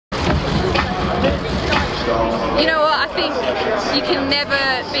You know what, I think you can never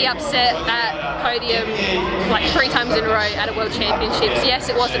be upset at podium like 3 times in a row at a World Championships. Yes,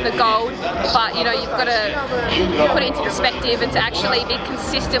 it wasn't the gold, but you know, you've got to put it into perspective, and to actually be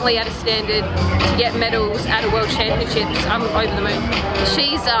consistently at a standard to get medals at a World Championships, I'm over the moon.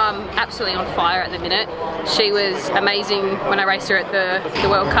 She's absolutely on fire at the minute. She was amazing when I raced her at the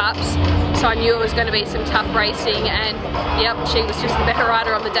World Cups. So I knew it was going to be some tough racing, and yep, she was just the better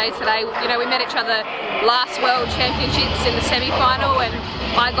rider on the day today. You know, we met each other last World Championships in the semi-final, and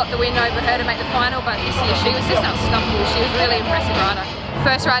I got the win over her to make the final, but this year she was just unstoppable. She was a really impressive rider.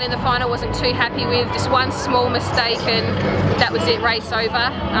 First ride in the final wasn't too happy with, just one small mistake and that was it, race over.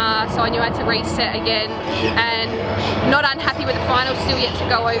 So I knew I had to reset again, and not unhappy with the final, still yet to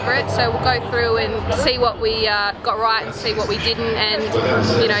go over it. So we'll go through and see what we got right and see what we didn't, and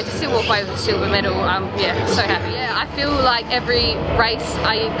you know, to still walk away with a silver medal, yeah, so happy. Yeah, I feel like every race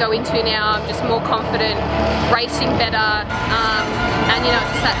I go into now, I'm just more confident, racing better, and you know,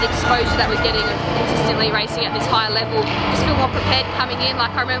 it's just that exposure that we're getting of consistently racing at this high level. Just feel more prepared coming in.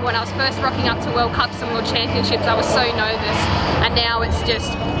 Like I remember when I was first rocking up to World Cups and World Championships, I was so nervous, and now it's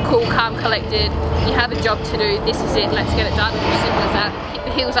just cool, calm, collected. You have a job to do, this is it, let's get it done, simple as that. Keep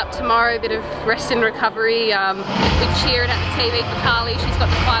the heels up tomorrow, a bit of rest and recovery. We're cheering at the TV for Carly, she's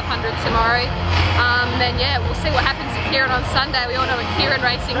got the 500 tomorrow. Then yeah, we'll see what happens to Kieran on Sunday. We all know what Kieran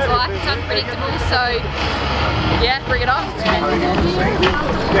racing's like, it's unpredictable, so yeah, bring it on.